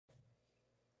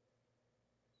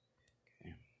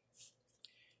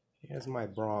Here's my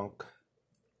Bronc.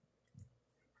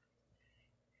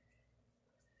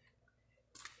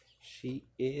 She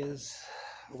is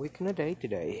a week and a day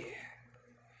today.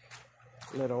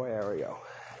 Little Ariel.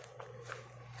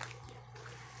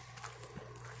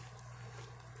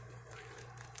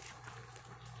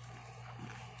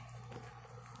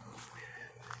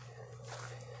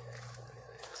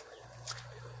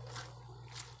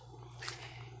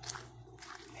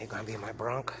 Hey, gonna be my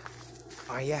Bronc?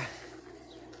 Are ya?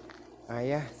 Are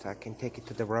ya? So I can take it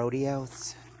to the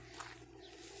rodeos.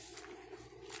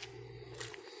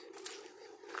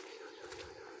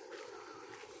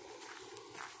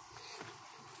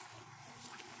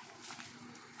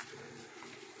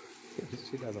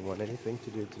 She doesn't want anything to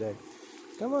do today.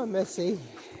 Come on, Missy.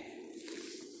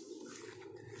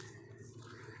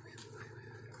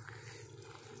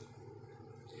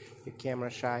 You're camera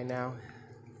shy now?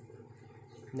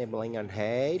 Nibbling on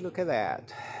hay, look at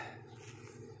that.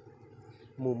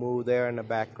 Moo moo there in the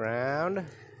background.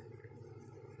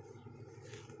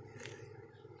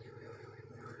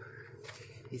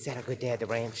 Is that a good day at the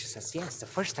ranch? She says, yes, the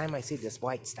first time I see this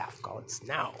white stuff called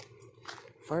snow.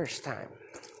 First time.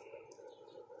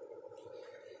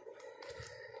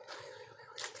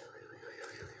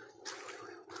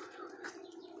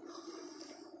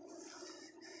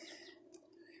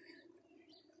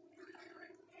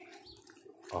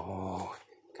 Oh,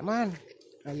 come on.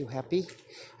 Are you happy?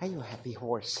 Are you a happy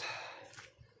horse?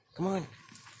 Come on.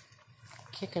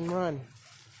 Kick and run.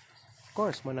 Of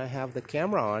course, when I have the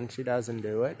camera on, she doesn't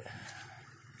do it.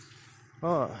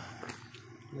 Oh,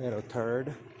 little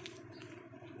turd.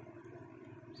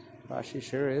 Oh, she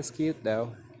sure is cute,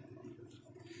 though.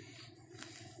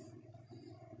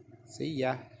 See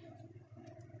ya.